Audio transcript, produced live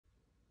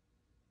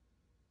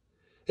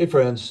Hey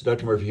friends,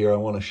 Dr. Murphy here. I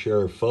want to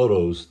share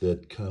photos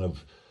that kind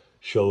of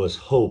show us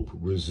hope,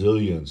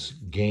 resilience,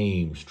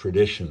 games,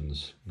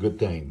 traditions, good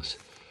things.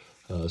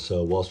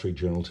 So Wall Street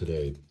Journal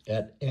today.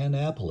 At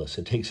Annapolis,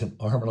 it takes an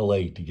arm and a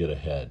leg to get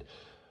ahead.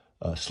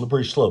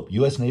 Slippery slope.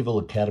 U.S. Naval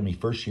Academy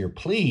first year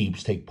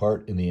plebes take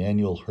part in the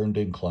annual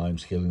Herndon climb,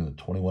 scaling the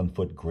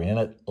 21-foot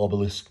granite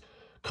obelisk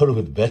coated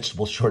with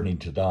vegetables, shortening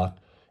to knock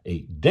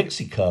a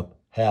Dixie Cup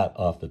hat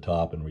off the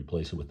top and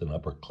replace it with an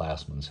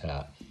upperclassman's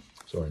hat.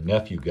 So our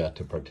nephew got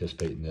to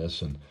participate in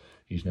this, and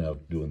he's now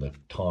doing the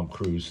Tom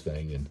Cruise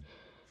thing in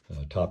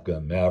Top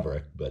Gun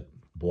Maverick. But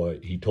boy,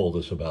 he told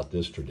us about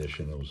this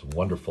tradition. It was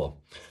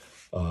wonderful.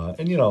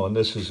 And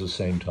this is the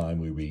same time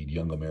we read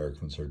young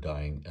Americans are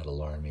dying at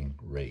alarming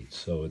rates.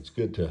 So it's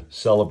good to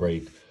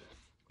celebrate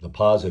the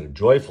positive,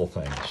 joyful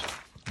things.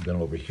 Then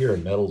over here,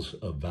 Medals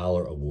of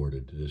Valor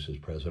awarded. This is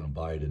President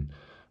Biden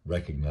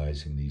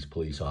recognizing these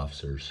police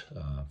officers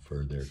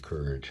for their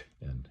courage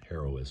and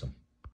heroism.